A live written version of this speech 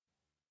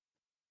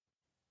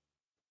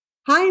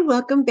Hi,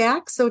 welcome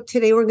back. So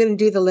today we're going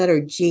to do the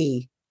letter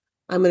G.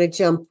 I'm going to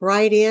jump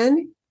right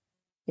in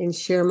and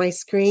share my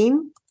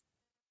screen.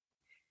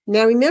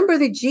 Now remember,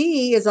 the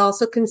G is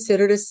also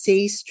considered a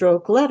C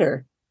stroke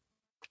letter.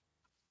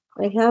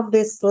 I have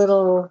this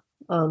little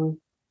printout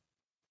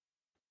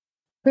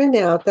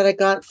that I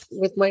got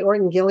with my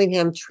Orton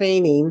Gillingham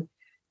training.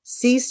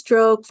 C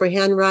stroke for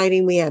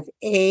handwriting, we have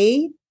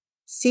A,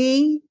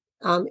 C,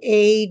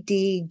 A,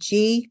 D,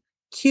 G,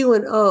 Q,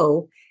 and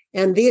O.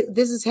 And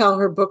this is how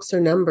her books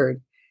are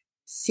numbered.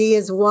 C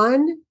is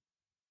 1,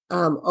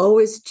 O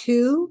is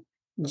 2,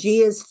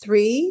 G is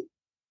 3,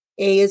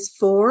 A is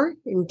 4,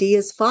 and D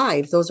is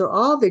 5. Those are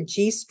all the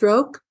G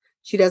stroke.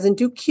 She doesn't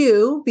do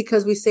Q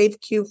because we saved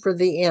Q for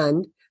the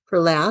end, for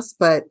last,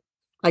 but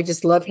I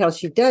just love how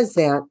she does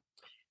that.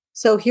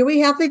 So here we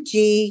have the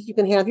G. You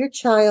can have your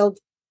child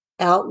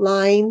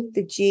outline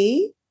the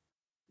G,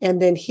 and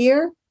then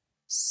here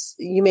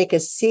you make a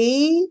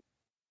C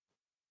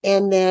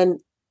and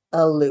then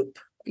a loop,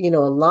 a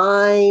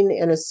line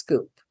and a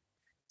scoop.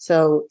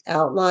 So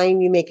outline,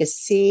 you make a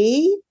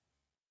C,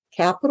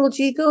 capital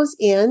G goes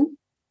in,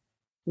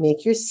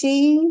 make your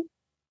C,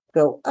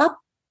 go up,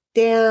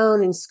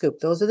 down, and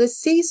scoop. Those are the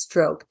C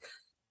stroke.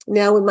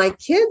 Now, when my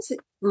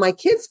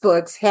kids'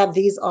 books have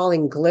these all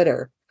in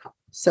glitter.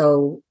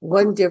 So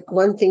one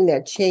thing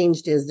that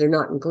changed is they're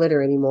not in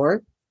glitter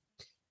anymore.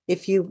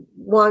 If you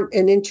want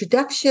an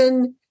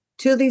introduction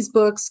to these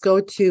books,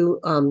 go to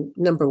book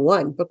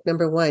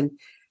number 1.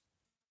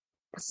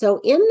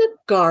 So in the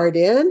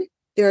garden,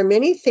 there are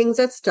many things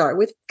that start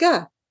with G.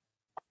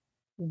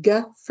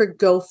 G for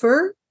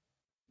gopher,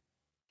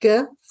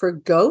 G for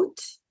goat,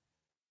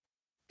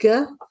 G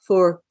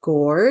for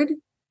gourd,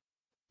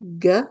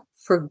 G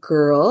for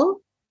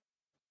girl,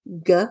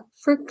 G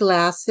for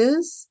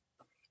glasses,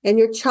 and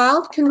your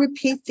child can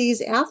repeat these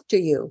after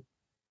you.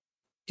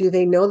 Do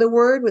they know the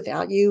word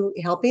without you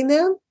helping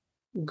them?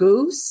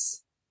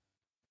 Goose,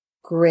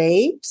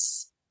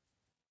 grapes,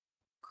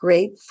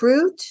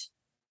 grapefruit,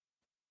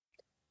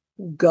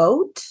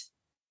 goat.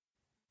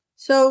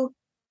 So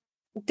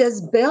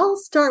does bell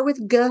start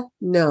with G?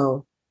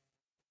 No.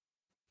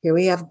 Here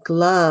we have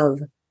glove.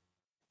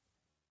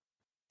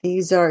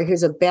 Here's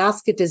a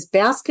basket. Does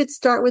basket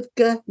start with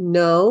G?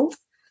 No.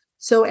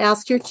 So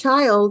ask your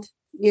child,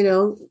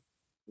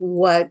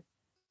 what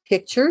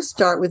pictures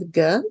start with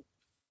G.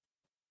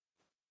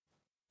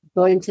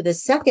 Going to the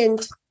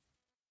second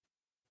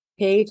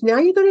page. Now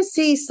you're going to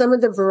see some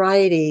of the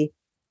variety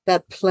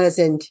that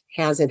Pleasant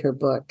has in her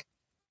book.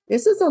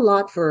 This is a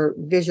lot for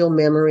visual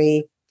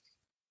memory.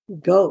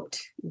 Goat.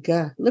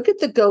 G. Look at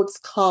the goat's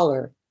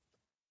collar.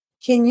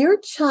 Can your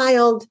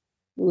child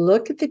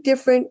look at the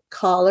different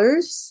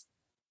collars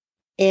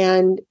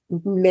and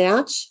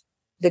match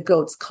the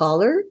goat's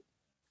collar?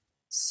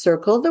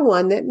 Circle the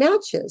one that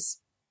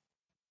matches.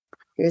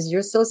 Here's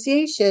your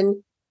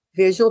association,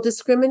 visual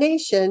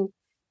discrimination.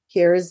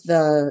 Here's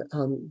the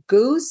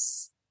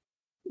goose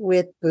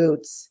with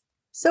boots.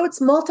 So it's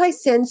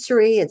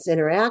multisensory, it's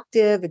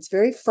interactive, it's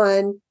very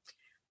fun.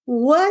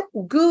 What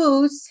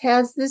goose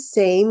has the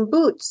same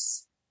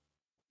boots?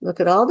 Look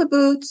at all the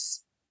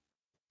boots.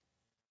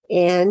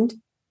 And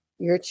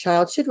your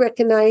child should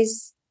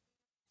recognize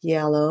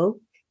yellow.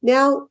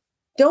 Now,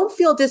 don't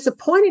feel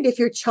disappointed if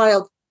your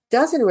child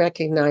doesn't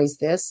recognize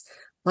this.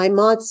 My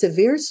Mod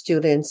Severe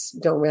students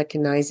don't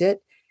recognize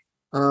it.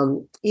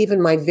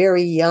 Even my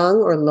very young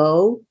or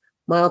low,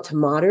 mild to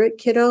moderate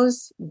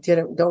kiddos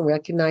don't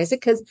recognize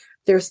it because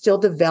they're still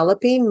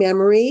developing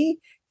memory,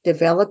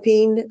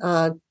 developing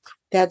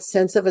that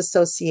sense of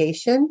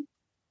association.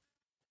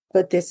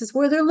 But this is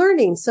where they're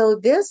learning. So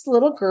this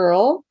little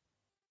girl,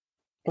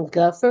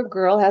 Guffer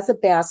girl, has a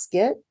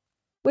basket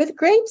with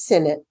grapes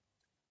in it.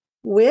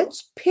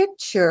 Which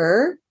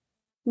picture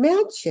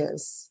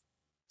matches?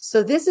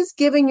 So this is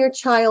giving your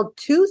child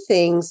two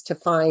things to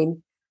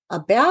find: a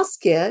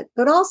basket,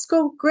 but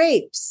also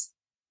grapes.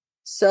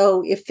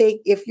 So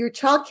if your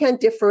child can't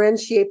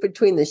differentiate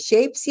between the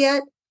shapes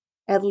yet,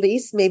 at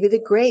least maybe the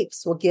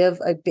grapes will give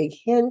a big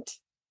hint.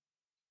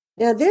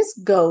 Now this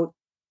goat,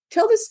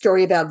 tell the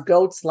story about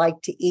goats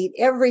like to eat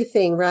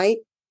everything, right?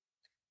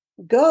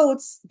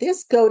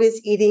 This goat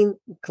is eating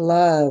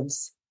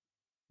gloves.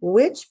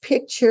 Which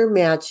picture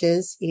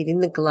matches eating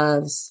the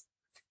gloves?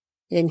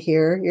 And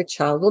here your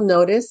child will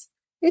notice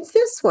it's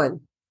this one.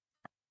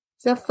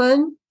 Is that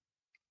fun?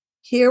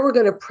 Here we're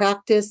going to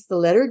practice the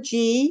letter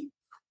G.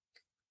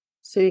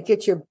 So you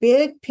get your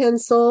big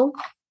pencil.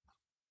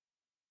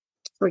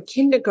 For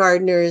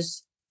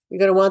kindergartners, you're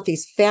going to want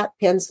these fat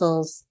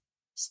pencils.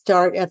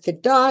 Start at the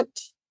dot.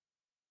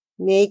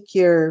 Make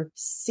your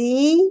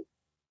C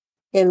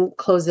and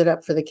close it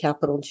up for the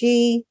capital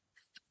G.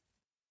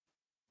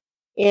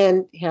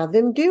 And have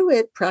them do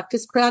it.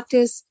 Practice.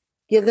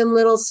 Give them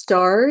little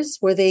stars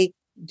where they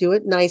do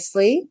it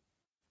nicely.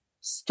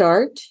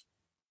 Start.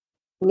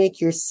 Make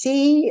your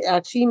C.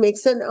 Actually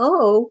makes an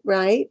O,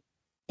 right?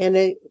 And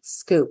a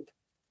scoop.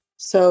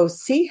 So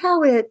see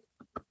how it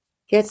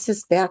gets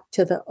us back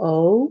to the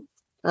O?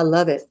 I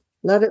love it.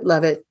 Love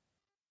it.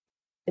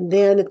 And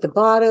then at the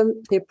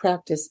bottom, they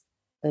practice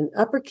an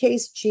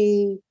uppercase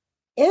G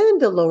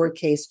and a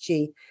lowercase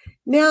g.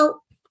 Now,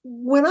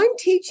 when I'm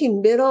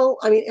teaching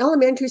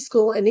elementary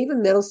school and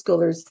even middle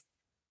schoolers,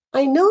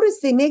 I notice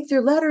they make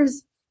their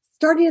letters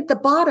starting at the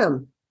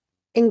bottom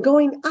and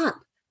going up.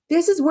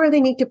 This is where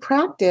they need to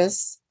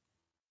practice.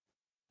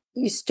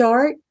 You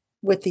start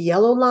with the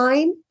yellow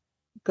line,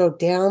 go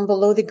down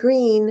below the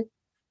green.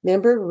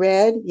 Remember,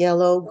 red,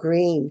 yellow,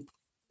 green.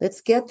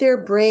 Let's get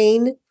their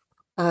brain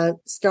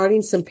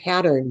starting some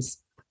patterns.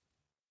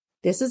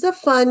 This is a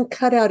fun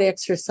cutout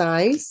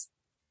exercise.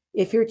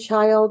 If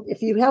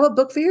you have a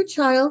book for your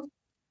child,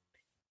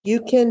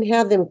 you can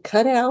have them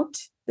cut out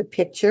the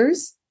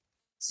pictures.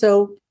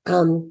 So,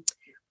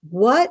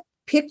 what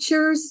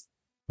pictures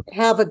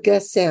have a G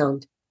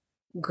sound?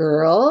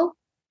 Girl,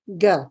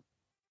 G.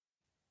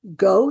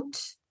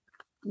 Goat,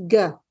 G.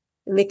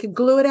 And they could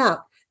glue it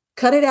out.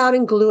 Cut it out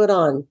and glue it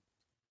on.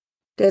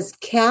 Does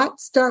cat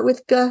start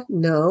with G?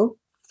 No.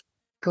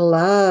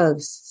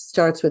 Gloves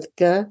starts with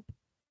G.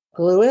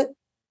 Glue it.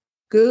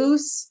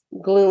 Goose,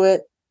 glue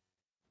it.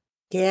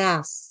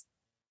 Gas,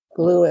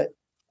 glue it.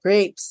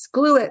 Grapes,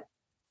 glue it.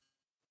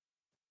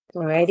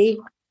 Alrighty.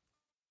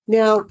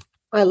 Now,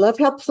 I love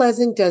how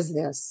Pleasant does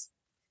this.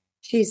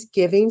 She's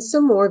giving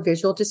some more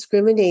visual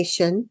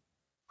discrimination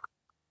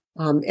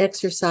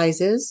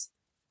exercises.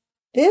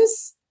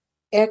 This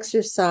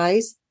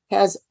exercise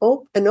has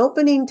an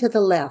opening to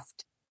the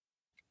left.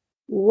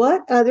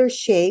 What other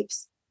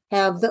shapes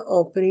have the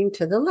opening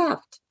to the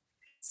left?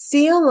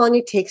 See how long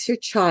it takes your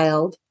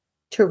child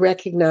to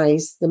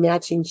recognize the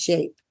matching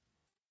shape.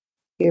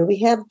 Here we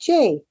have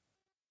J.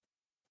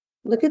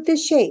 Look at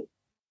this shape.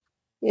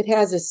 It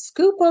has a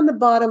scoop on the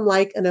bottom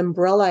like an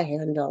umbrella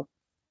handle.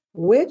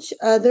 Which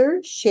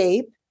other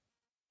shape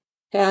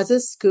has a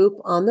scoop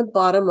on the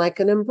bottom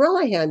like an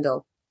umbrella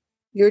handle?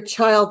 Your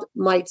child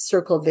might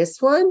circle this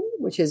one,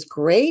 which is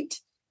great.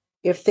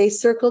 If they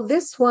circle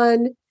this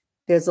one,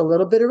 there's a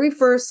little bit of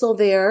reversal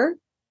there.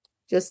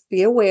 Just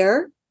be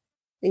aware.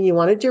 And you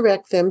want to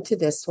direct them to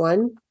this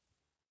one.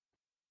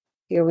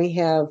 Here we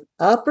have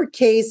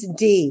uppercase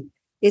D.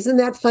 Isn't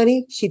that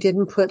funny? She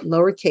didn't put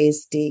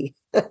lowercase d.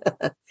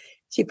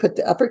 She put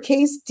the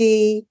uppercase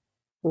D,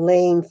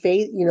 laying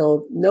face,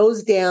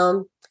 nose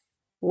down.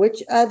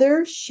 Which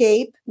other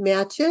shape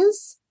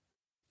matches?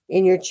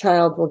 And your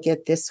child will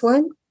get this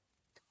one.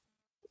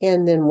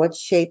 And then what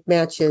shape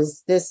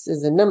matches? This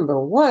is a number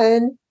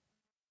 1.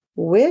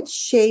 Which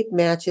shape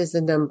matches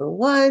a number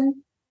 1?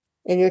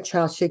 And your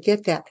child should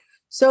get that.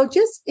 So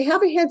just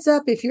have a heads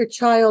up if your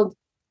child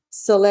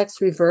selects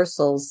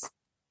reversals.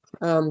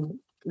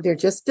 They're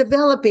just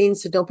developing,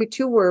 so don't be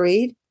too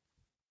worried.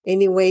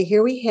 Anyway,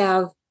 here we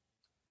have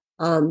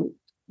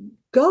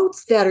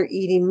goats that are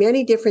eating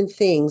many different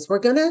things. We're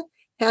going to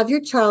have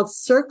your child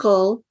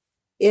circle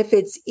if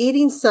it's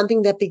eating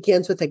something that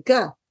begins with a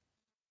G.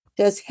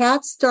 Does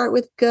hat start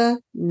with G?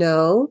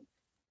 No.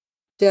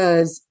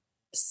 Does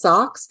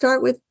sock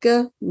start with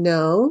G?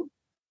 No.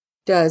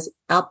 Does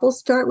apple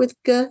start with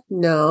G?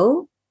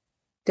 No.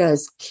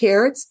 Does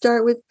carrot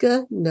start with G?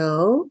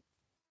 No.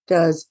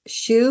 Does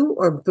shoe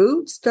or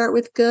boot start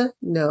with G?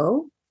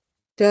 No.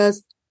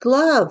 Does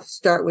glove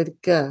start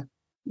with G?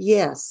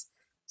 Yes.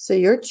 So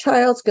your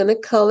child's going to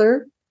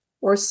color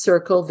or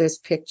circle this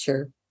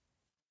picture.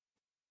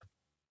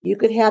 You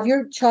could have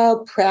your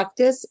child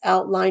practice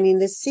outlining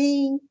the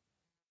C.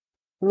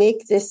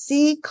 Make the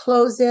C,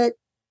 close it,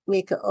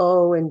 make an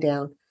O and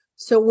down.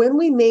 So when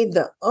we made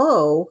the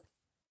O,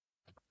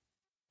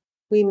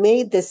 we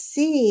made the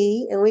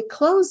C and we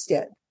closed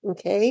it,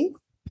 okay?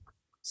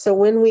 So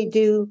when we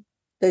do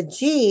the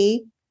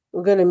G,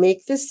 we're going to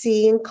make the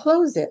C and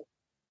close it.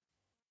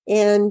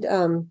 And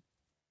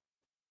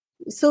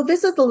so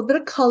this is a little bit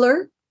of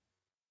color,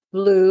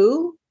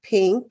 blue,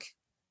 pink,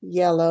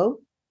 yellow,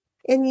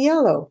 and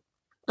yellow.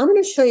 I'm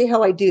going to show you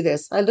how I do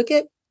this. I look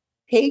at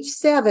page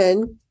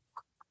 7,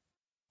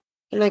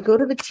 and I go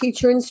to the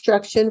teacher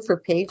instruction for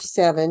page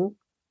 7.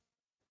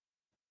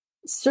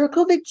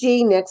 Circle the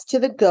G next to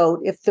the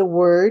goat if the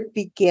word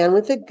began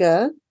with a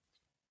G.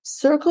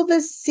 Circle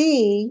the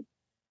C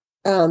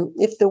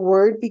if the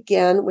word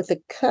began with a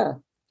K.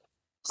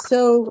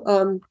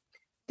 So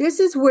this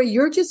is where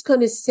you're just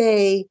going to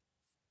say,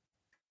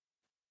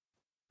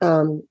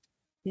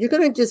 you're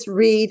going to just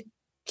read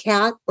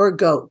cat or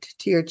goat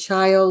to your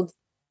child,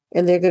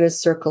 and they're going to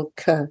circle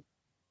K.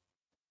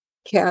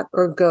 Cat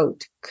or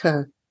goat,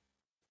 K.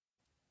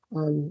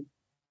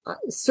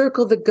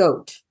 Circle the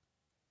goat.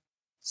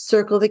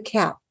 Circle the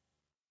cat.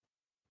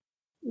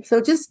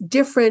 So just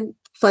different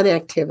fun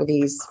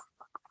activities.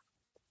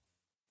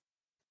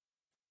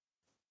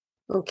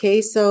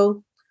 Okay,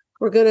 so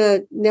we're going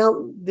to,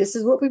 now this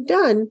is what we've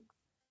done.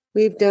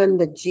 We've done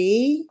the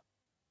G,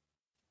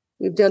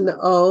 we've done the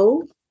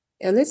O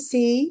and the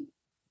C.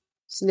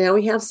 So now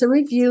we have some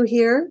review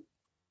here.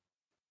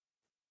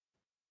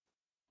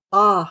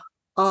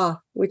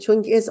 Which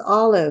one is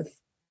olive?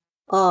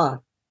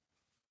 What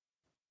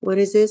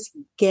is this?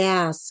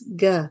 Gas,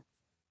 G.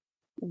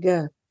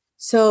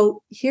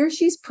 So here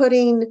she's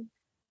putting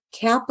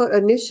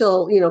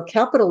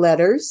capital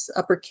letters,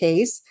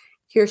 uppercase.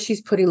 Here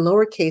she's putting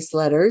lowercase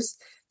letters.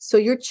 So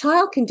your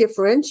child can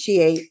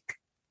differentiate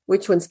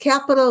which one's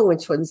capital,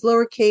 which one's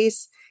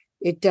lowercase.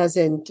 It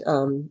doesn't,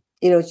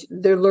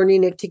 they're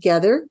learning it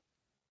together.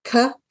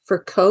 K for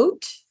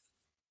coat,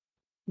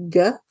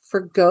 G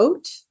for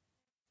goat.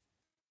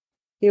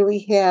 Here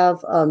we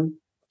have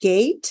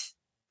gate.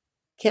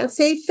 Can't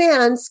say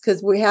fence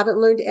because we haven't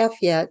learned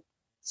F yet.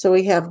 So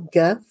we have G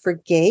for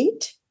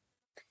gate.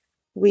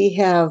 We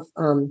have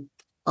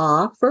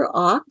A for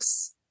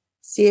ox.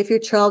 See if your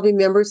child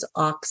remembers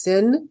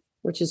oxen,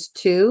 which is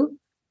 2.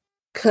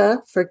 K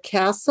for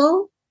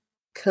castle.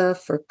 K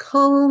for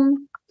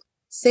comb.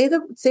 Say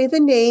the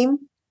name,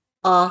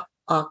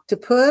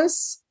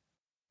 octopus.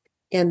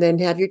 And then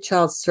have your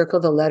child circle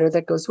the letter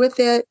that goes with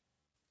it.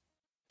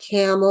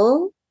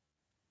 Camel,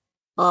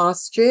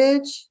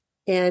 ostrich,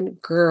 and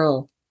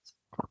girl.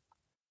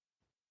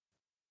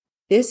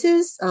 This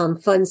is fun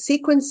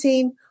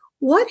sequencing.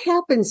 What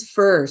happens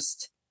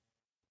first?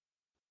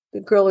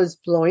 The girl is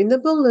blowing the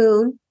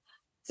balloon.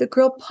 The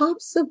girl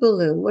pops the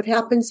balloon. What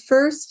happens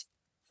first?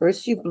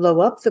 First, you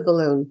blow up the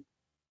balloon.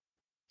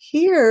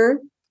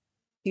 Here,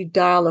 you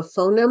dial a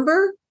phone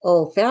number,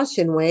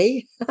 old-fashioned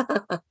way.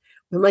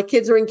 When my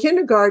kids were in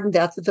kindergarten,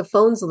 that's what the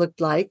phones looked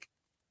like.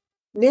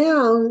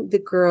 Now,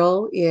 the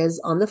girl is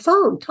on the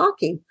phone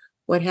talking.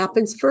 What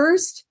happens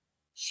first?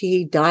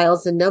 She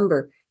dials a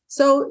number.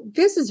 So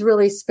this is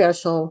really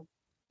special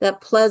that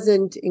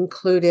Pleasant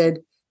included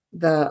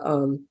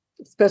the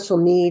special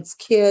needs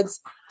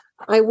kids.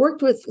 I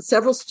worked with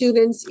several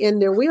students in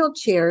their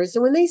wheelchairs,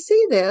 and when they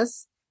see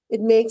this, it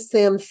makes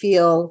them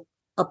feel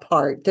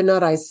apart. They're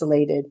not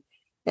isolated.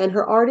 And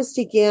her artist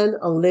again,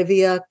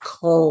 Olivia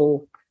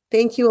Cole.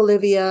 Thank you,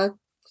 Olivia.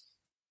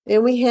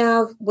 And we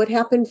have what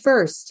happened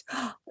first.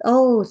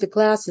 Oh, the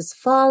glass is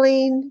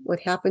falling.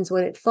 What happens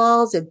when it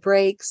falls? It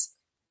breaks.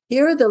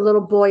 Here, the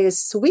little boy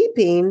is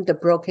sweeping the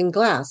broken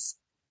glass.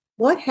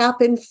 What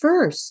happened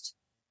first?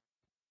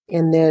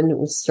 And then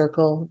we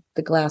circle,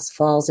 the glass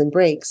falls and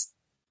breaks.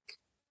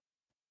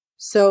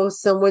 So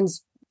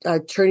someone's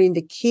turning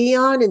the key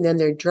on and then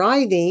they're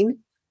driving.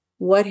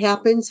 What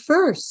happens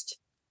first?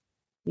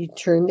 You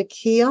turn the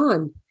key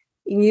on.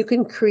 And you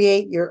can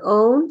create your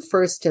own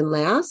first and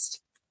last.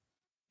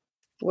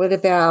 What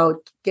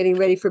about getting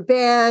ready for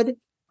bed,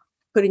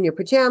 putting your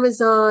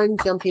pajamas on,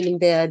 jumping in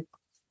bed?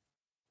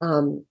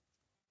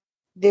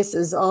 This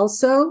is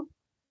also,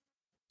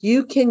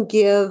 you can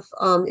give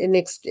an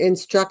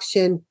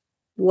instruction,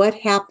 what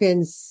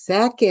happens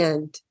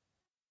second?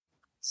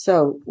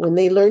 So when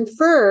they learn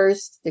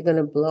first, they're going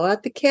to blow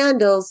out the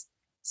candles.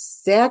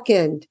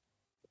 Second,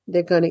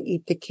 they're going to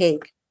eat the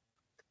cake.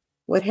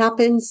 What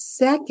happens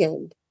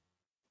second?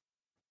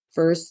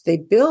 First, they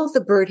build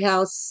the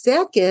birdhouse.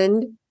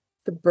 Second,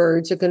 the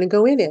birds are going to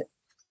go in it.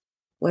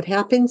 What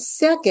happens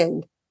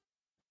second?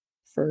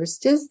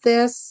 First is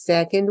this.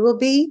 Second will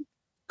be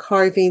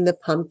carving the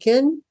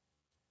pumpkin.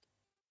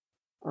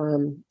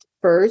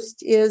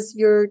 First is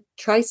your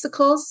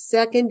tricycle.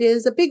 Second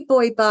is a big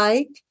boy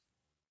bike.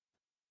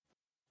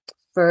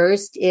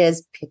 First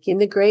is picking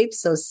the grapes.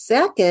 So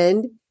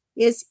second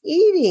is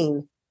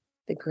eating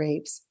the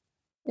grapes.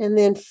 And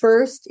then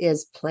first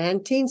is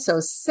planting. So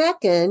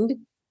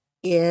second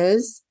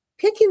is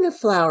picking the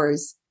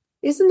flowers.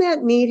 Isn't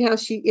that neat how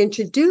she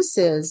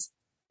introduces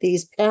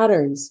these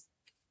patterns?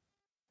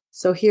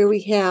 So here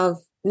we have,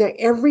 now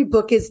every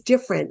book is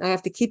different. I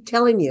have to keep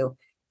telling you,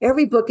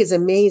 every book is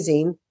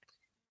amazing.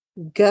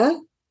 G,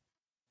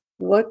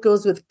 what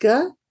goes with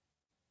G?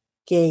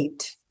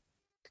 Gate.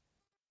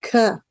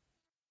 K,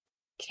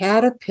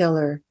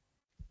 caterpillar.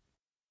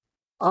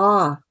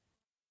 Ah,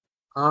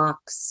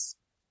 ox.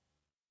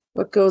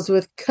 What goes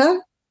with K?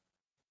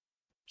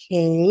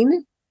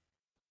 Cane.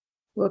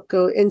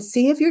 And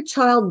see if your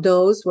child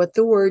knows what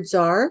the words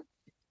are.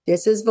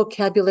 This is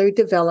vocabulary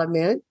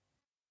development.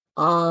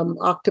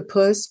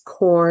 Octopus,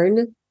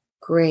 corn,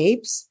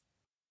 grapes.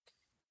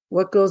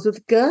 What goes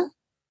with G?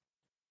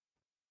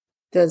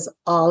 Does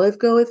olive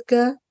go with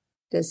G?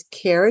 Does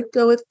carrot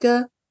go with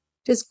G?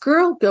 Does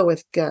girl go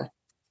with G?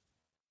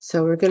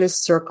 So we're going to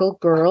circle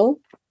girl.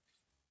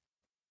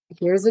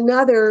 Here's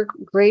another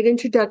great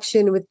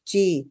introduction with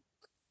G.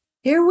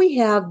 Here we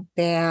have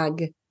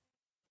bag.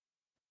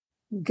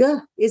 G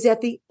is at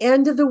the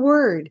end of the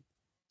word.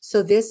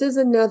 So this is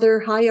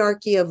another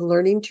hierarchy of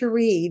learning to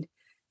read,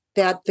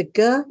 that the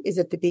G is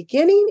at the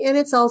beginning and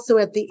it's also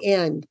at the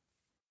end.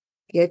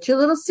 Get your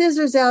little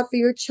scissors out for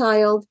your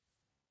child.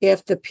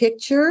 If the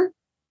picture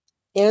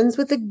ends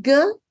with a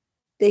G,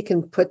 they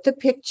can put the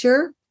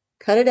picture,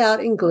 cut it out,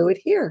 and glue it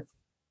here.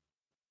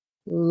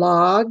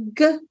 Log,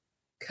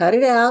 cut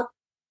it out,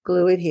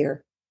 glue it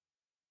here.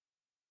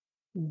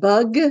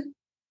 Bug.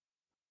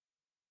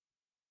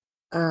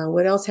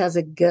 What else has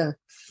a G?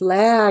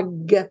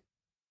 Flag.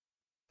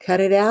 Cut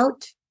it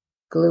out,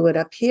 glue it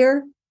up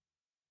here.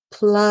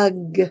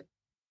 Plug.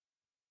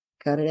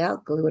 Cut it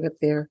out, glue it up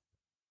there.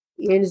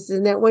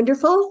 Isn't that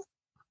wonderful?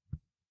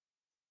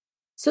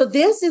 So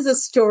this is a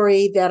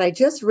story that I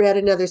just read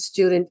another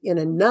student in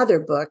another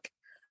book.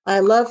 I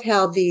love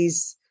how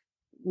these,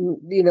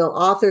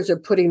 authors are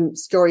putting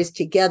stories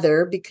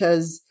together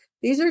because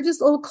these are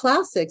just old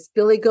classics.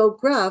 Billy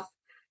Goat Gruff.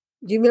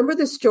 Do you remember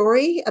the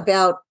story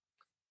about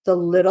the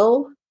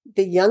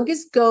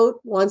youngest goat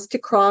wants to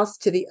cross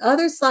to the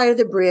other side of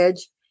the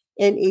bridge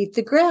and eat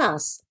the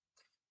grass?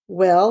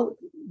 Well,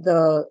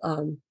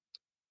 the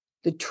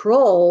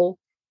troll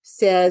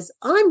says,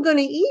 "I'm going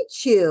to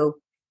eat you."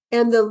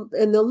 And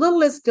the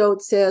littlest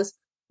goat says,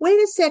 "Wait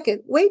a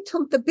second, wait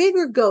till the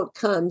bigger goat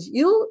comes.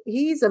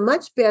 He's a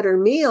much better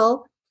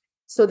meal."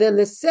 So then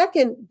the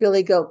second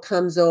billy goat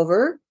comes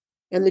over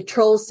and the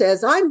troll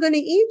says, "I'm going to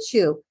eat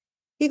you."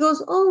 He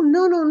goes, "Oh,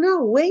 no, no,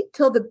 no. Wait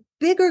till the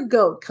bigger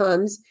goat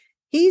comes.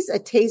 He's a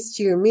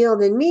tastier meal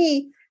than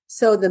me."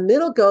 So the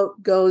middle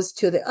goat goes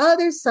to the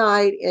other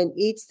side and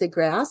eats the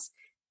grass.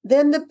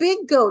 Then the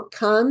big goat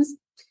comes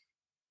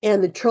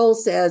and the troll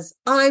says,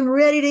 "I'm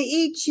ready to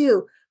eat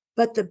you."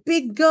 But the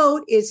big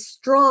goat is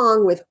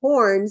strong with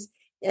horns,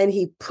 and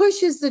he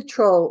pushes the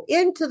troll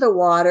into the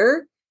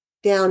water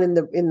down in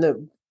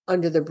the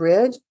under the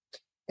bridge,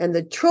 and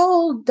the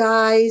troll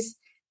dies,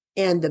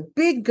 and the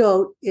big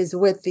goat is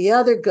with the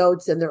other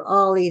goats, and they're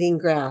all eating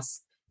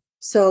grass.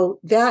 So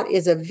that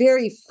is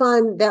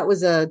that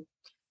was a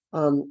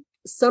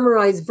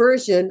summarized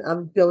version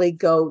of Billy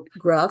Goat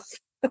Gruff.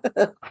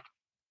 So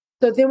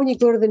then when you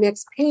go to the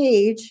next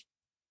page,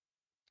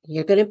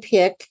 you're going to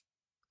pick,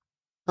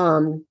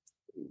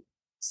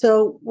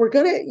 so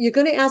you're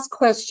going to ask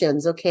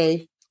questions.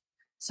 Okay.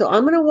 So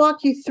I'm going to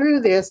walk you through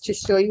this to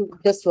show you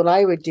just what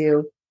I would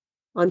do.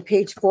 On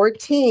page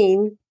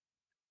 14,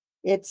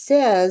 it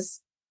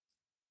says,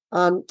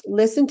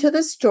 listen to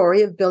the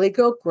story of Billy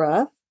Goat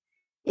Gruff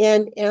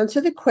and answer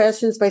the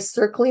questions by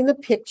circling the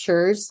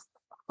pictures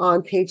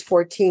on page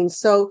 14.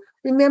 So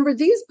remember,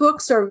 these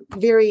books are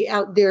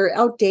they're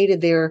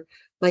outdated.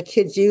 My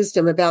kids used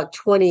them about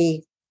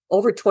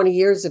over 20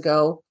 years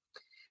ago.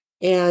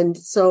 And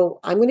so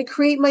I'm going to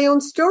create my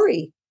own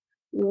story.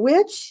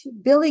 Which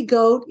billy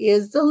goat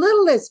is the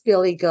littlest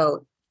billy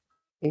goat?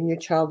 And your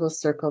child will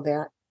circle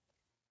that.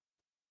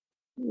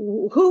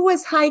 Who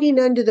was hiding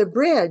under the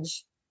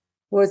bridge?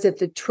 Was it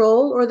the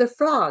troll or the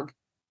frog?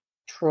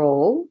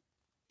 Troll.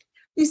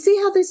 You see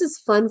how this is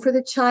fun for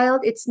the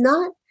child? It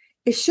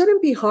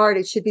shouldn't be hard.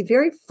 It should be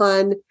very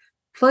fun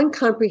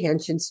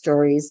comprehension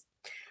stories.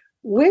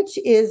 Which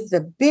is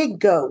the big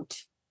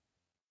goat?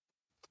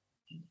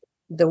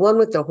 The one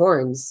with the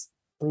horns.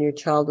 And your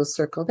child will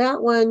circle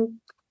that one.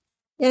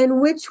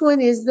 And which one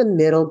is the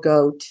middle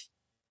goat?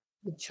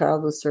 The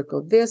child will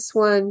circle this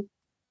one.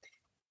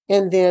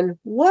 And then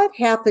what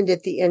happened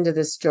at the end of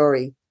the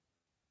story?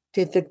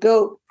 Did the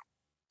goat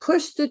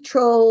push the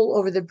troll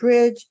over the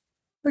bridge,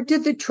 or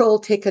did the troll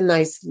take a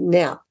nice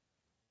nap?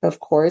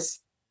 Of course,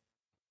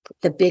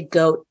 the big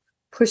goat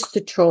pushed the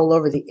troll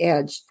over the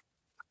edge.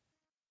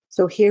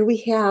 So here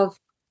we have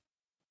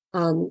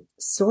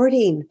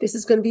sorting. This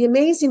is going to be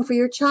amazing for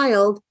your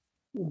child.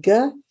 G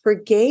for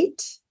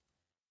gate.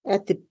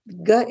 G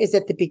is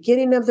at the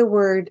beginning of the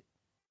word.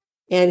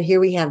 And here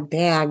we have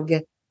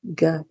bag.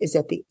 G is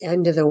at the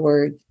end of the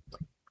word.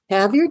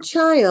 Have your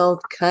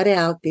child cut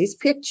out these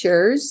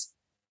pictures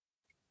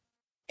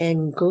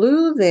and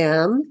glue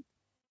them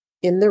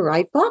in the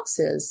right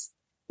boxes.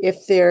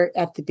 If they're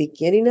at the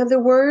beginning of the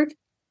word,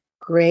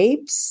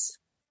 grapes,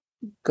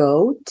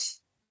 goat,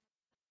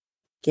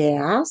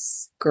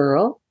 gas,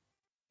 girl.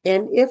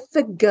 And if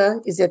the G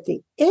is at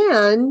the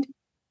end,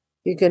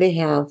 you're going to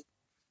have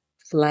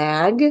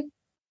flag,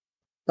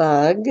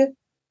 bug,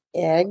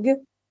 egg,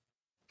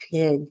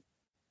 pig.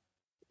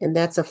 And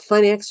that's a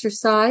fun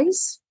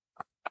exercise.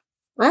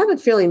 I have a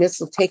feeling this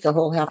will take a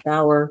whole half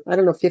hour. I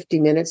don't know, 50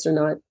 minutes or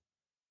not.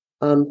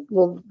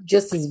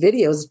 Just this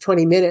video is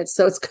 20 minutes,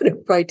 so it's going to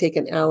probably take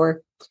an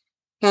hour.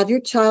 Have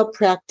your child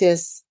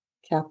practice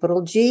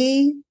capital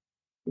G,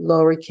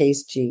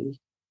 lowercase g,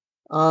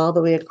 all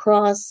the way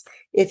across.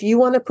 If you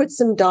want to put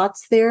some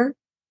dots there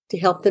to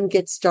help them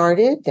get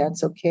started,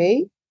 that's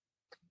okay.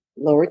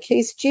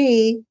 Lowercase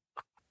g.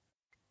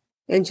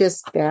 And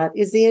just that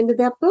is the end of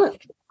that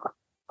book.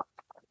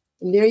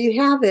 And there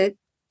you have it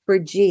for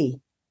G.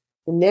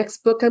 The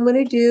next book I'm going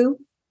to do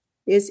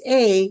is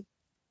A.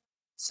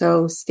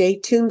 So stay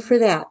tuned for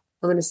that.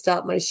 I'm going to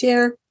stop my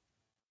share.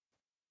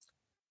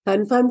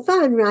 Fun, fun,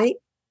 fun, right?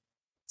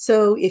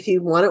 So if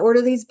you want to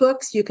order these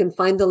books, you can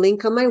find the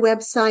link on my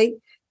website,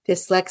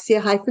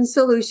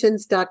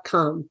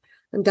 dyslexia-solutions.com.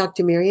 I'm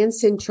Dr. Marianne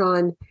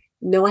Cintron.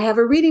 I have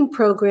a reading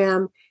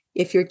program.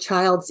 If your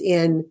child's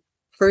in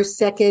first,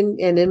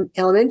 second, and in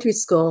elementary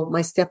school,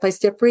 my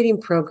step-by-step reading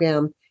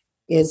program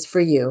is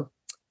for you.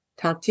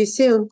 Talk to you soon.